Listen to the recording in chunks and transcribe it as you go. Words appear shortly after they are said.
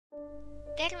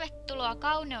Tervetuloa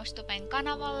Kauneustupen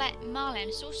kanavalle, mä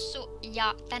olen Sussu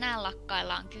ja tänään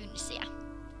lakkaillaan kynsiä.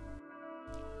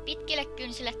 Pitkille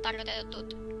kynsille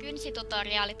tarkoitetut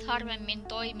kynsitutoriaalit harvemmin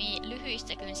toimii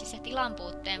lyhyissä kynsissä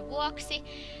tilanpuutteen vuoksi,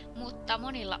 mutta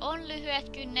monilla on lyhyet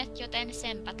kynnet, joten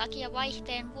senpä takia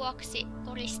vaihteen vuoksi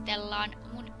koristellaan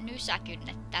mun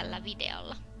nysäkynnet tällä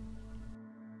videolla.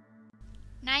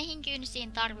 Näihin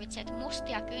kynsiin tarvitset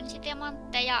mustia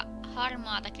kynsitemantteja,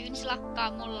 harmaata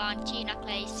kynsilakkaa, mulla on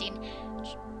Glazein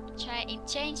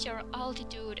Change Your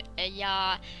Altitude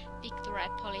ja Picture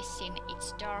Policein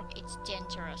It's Dark, It's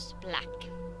Dangerous Black.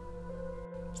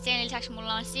 Sen lisäksi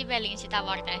mulla on sivelin sitä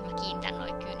varten, että mä kiinnitän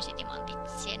noi kynsitimantit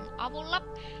sen avulla.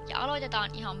 Ja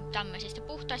aloitetaan ihan tämmöisistä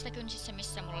puhtaista kynsistä,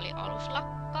 missä mulla oli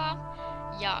aluslakkaa.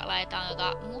 Ja laitetaan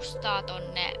mustaa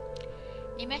tonne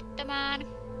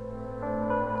nimettömään.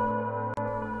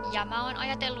 Ja mä oon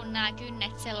ajatellut nämä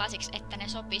kynnet sellaisiksi, että ne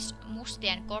sopis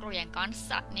mustien korujen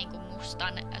kanssa, niin kuin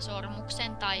mustan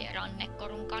sormuksen tai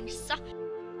rannekorun kanssa.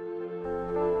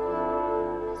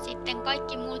 Sitten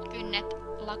kaikki muut kynnet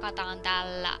lakataan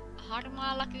tällä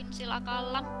harmaalla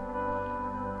kynsilakalla.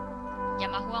 Ja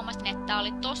mä huomasin, että tää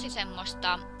oli tosi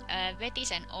semmoista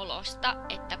vetisen olosta,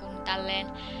 että kun tälleen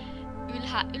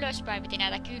ylöspäin piti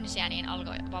näitä kynsiä, niin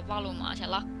alkoi vaan valumaan se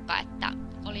lakka, että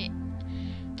oli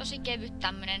tosi kevyt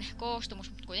tämmönen koostumus,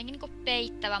 mutta kuitenkin niinku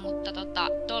peittävä, mutta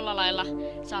tolla lailla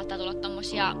saattaa tulla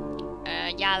tommosia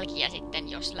jälkiä sitten,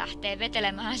 jos lähtee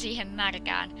vetelemään siihen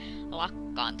märkään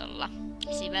lakkaan tolla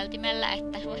siveltimellä,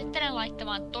 että suosittelen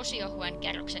laittamaan tosi ohuen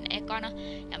kerroksen ekana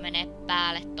ja menee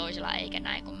päälle toisella eikä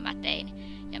näin kun mä tein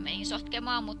ja menin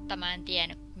sotkemaan, mutta mä en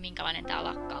tiennyt minkälainen tää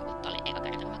lakka on, kun tää oli eka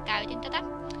kerta kun mä käytin tätä.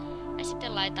 Ja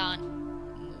sitten laitaan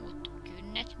muut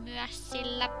kynnet myös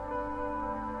sillä.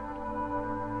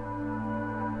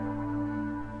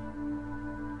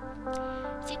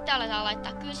 Sitten aletaan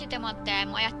laittaa kynsitemantteja ja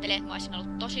mä ajattelin, että mä olisin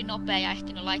ollut tosi nopea ja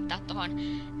ehtinyt laittaa tohon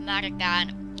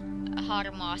märkään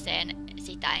harmaaseen.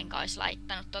 Sitä enkä olisi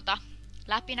laittanut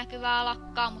läpinäkyvää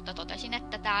lakkaa, mutta totesin,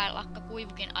 että tää lakka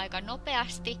kuivukin aika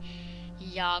nopeasti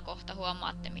ja kohta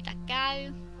huomaatte mitä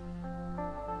käy.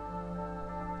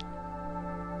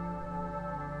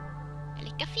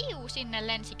 Elikkä fiu, sinne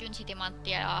lensi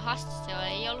kynsitimanttia ja ahas, se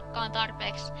ei ollutkaan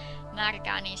tarpeeksi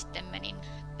märkää, niin sitten menin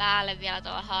päälle vielä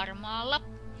tuolla harmaalla.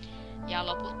 Ja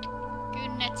loput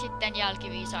kynnet sitten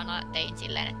jälkiviisana tein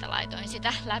silleen, että laitoin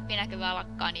sitä läpinäkyvää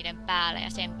lakkaa niiden päälle ja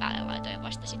sen päälle laitoin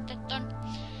vasta sitten ton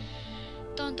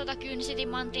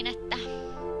kynsitimantin, että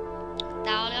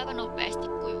tää oli aika nopeasti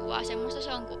kuivuvaa. Semmoista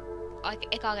se on, kun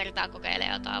eka kertaa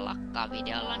kokeilee jotain lakkaa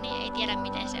videolla, niin ei tiedä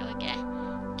miten se oikein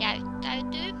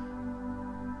käyttäytyy.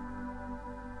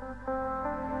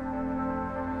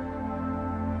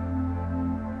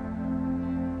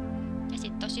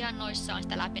 Tosiaan noissa on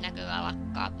sitä läpinäkyvää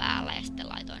lakkaa päällä ja sitten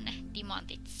laitoin ne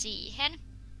timantit siihen.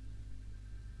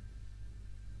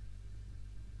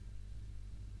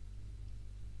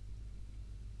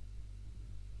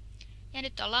 Ja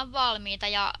nyt ollaan valmiita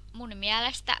ja mun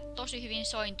mielestä tosi hyvin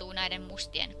sointuu näiden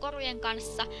mustien korujen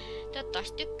kanssa.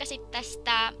 Toivottavasti tykkäsit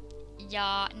tästä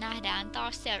ja nähdään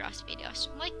taas seuraavassa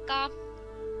videossa. Moikka!